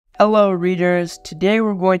Hello readers, today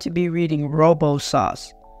we're going to be reading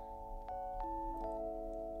ROBO-SAUCE.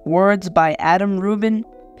 Words by Adam Rubin,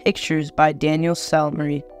 pictures by Daniel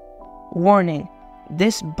Salmery. Warning,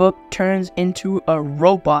 this book turns into a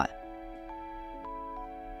robot.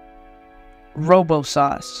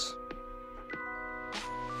 ROBO-SAUCE.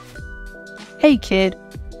 Hey kid,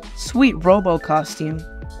 sweet robo costume,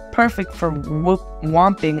 perfect for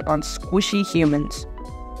whomping on squishy humans.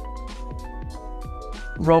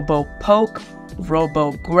 Robo-poke,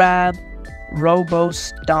 robo-grab,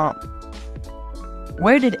 robo-stomp.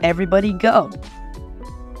 Where did everybody go?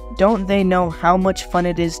 Don't they know how much fun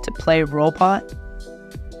it is to play robot?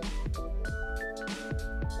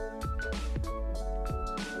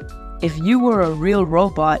 If you were a real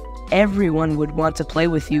robot, everyone would want to play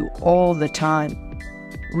with you all the time.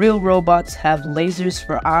 Real robots have lasers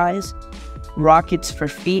for eyes, rockets for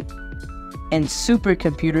feet, and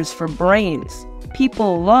supercomputers for brains.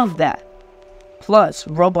 People love that. Plus,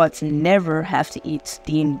 robots never have to eat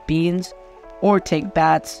steamed beans, or take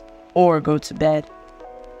baths, or go to bed.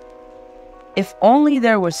 If only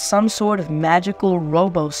there was some sort of magical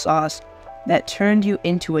ROBO-SAUCE that turned you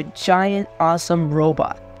into a giant, awesome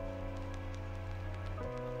robot.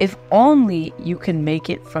 If only you can make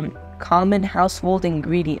it from common household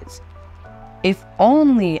ingredients. If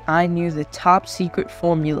only I knew the top secret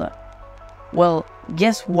formula. Well,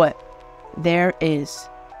 guess what? There is.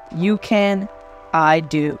 You can, I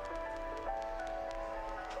do.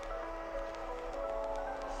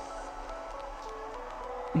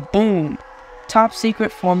 Boom! Top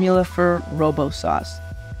secret formula for ROBO-SAUCE.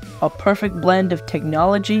 A perfect blend of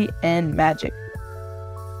technology and magic.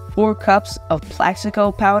 4 cups of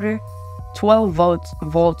Plaxico powder, 12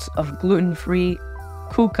 volts of gluten-free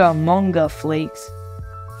Cucamonga flakes,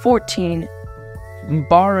 14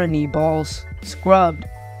 Barony balls scrubbed,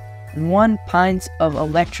 1 pint of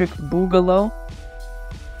electric boogaloo,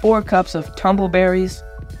 4 cups of tumbleberries,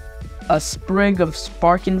 a sprig of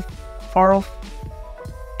sparkin farl,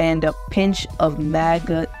 and a pinch of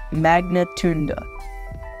magnatunda.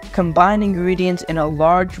 Combine ingredients in a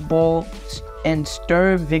large bowl and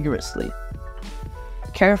stir vigorously.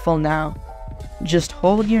 Careful now. Just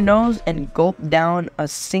hold your nose and gulp down a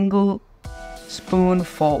single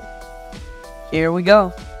spoonful. Here we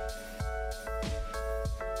go.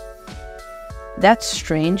 That's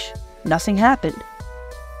strange. Nothing happened.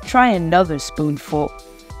 Try another spoonful.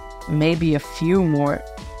 Maybe a few more.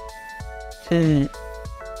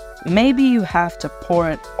 Maybe you have to pour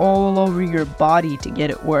it all over your body to get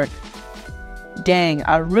it work. Dang,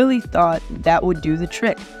 I really thought that would do the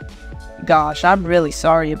trick. Gosh, I'm really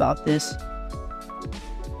sorry about this.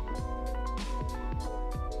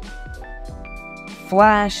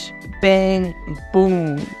 Flash, bang,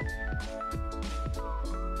 boom.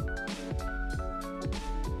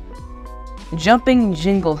 Jumping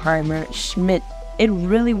Jingleheimer Schmidt, it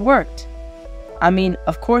really worked. I mean,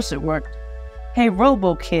 of course it worked. Hey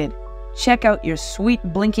Robo Kid, check out your sweet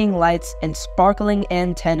blinking lights and sparkling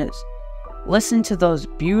antennas. Listen to those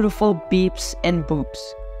beautiful beeps and boops.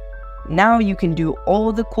 Now you can do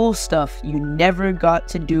all the cool stuff you never got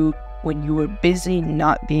to do when you were busy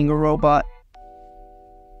not being a robot.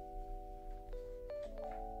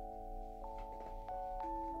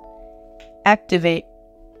 Activate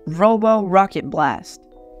Robo Rocket Blast.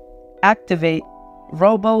 Activate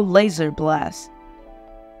Robo Laser Blast.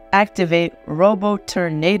 Activate Robo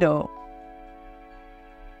Tornado.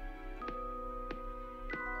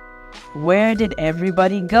 Where did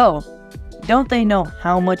everybody go? Don't they know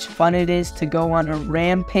how much fun it is to go on a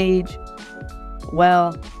rampage?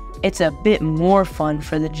 Well, it's a bit more fun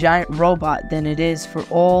for the giant robot than it is for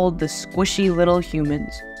all the squishy little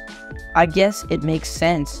humans. I guess it makes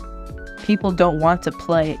sense. People don't want to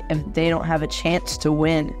play if they don't have a chance to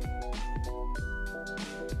win.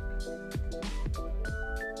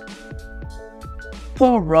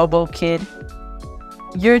 Poor Robo Kid.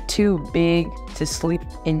 You're too big to sleep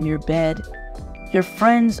in your bed. Your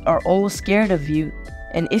friends are all scared of you,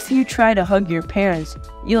 and if you try to hug your parents,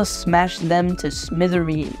 you'll smash them to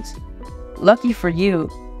smithereens. Lucky for you,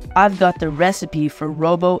 I've got the recipe for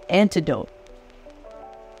Robo Antidote.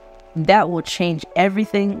 That will change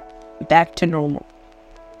everything back to normal.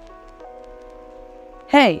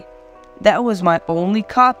 Hey, that was my only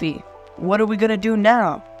copy. What are we gonna do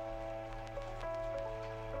now?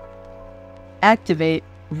 Activate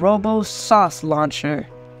ROBO-SAUCE Launcher.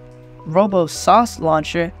 ROBO-SAUCE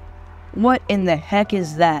Launcher? What in the heck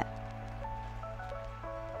is that?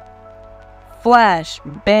 Flash,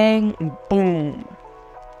 bang, boom.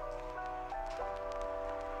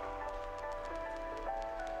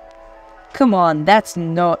 Come on, that's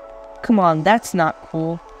not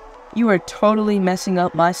cool. You are totally messing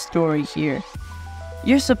up my story here.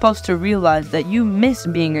 You're supposed to realize that you miss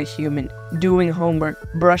being a human, doing homework,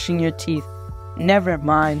 brushing your teeth. Never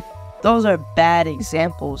mind, those are bad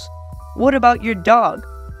examples. What about your dog?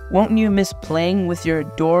 Won't you miss playing with your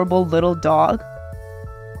adorable little dog?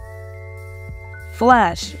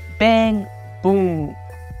 Flash, bang, boom.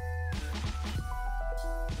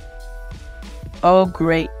 Oh,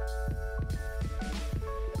 great.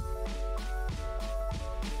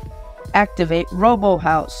 Activate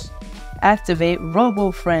ROBO-House. Activate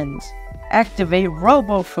ROBO-Friends. Activate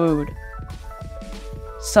ROBO-Food.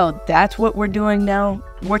 So that's what we're doing now?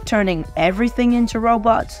 We're turning everything into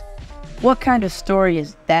robots? What kind of story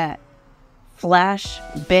is that? Flash,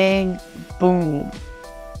 bang, boom.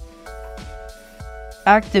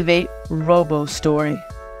 Activate Robo Story.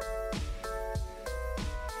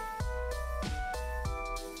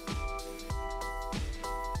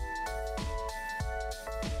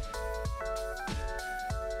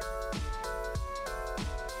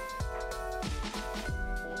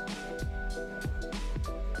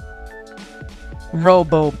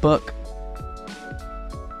 Robo Book.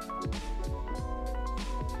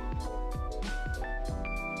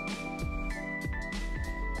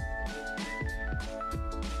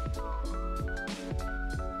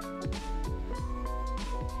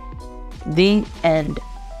 The end.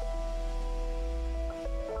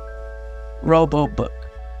 Robo Book.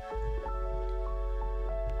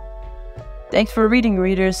 Thanks for reading,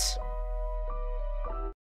 readers.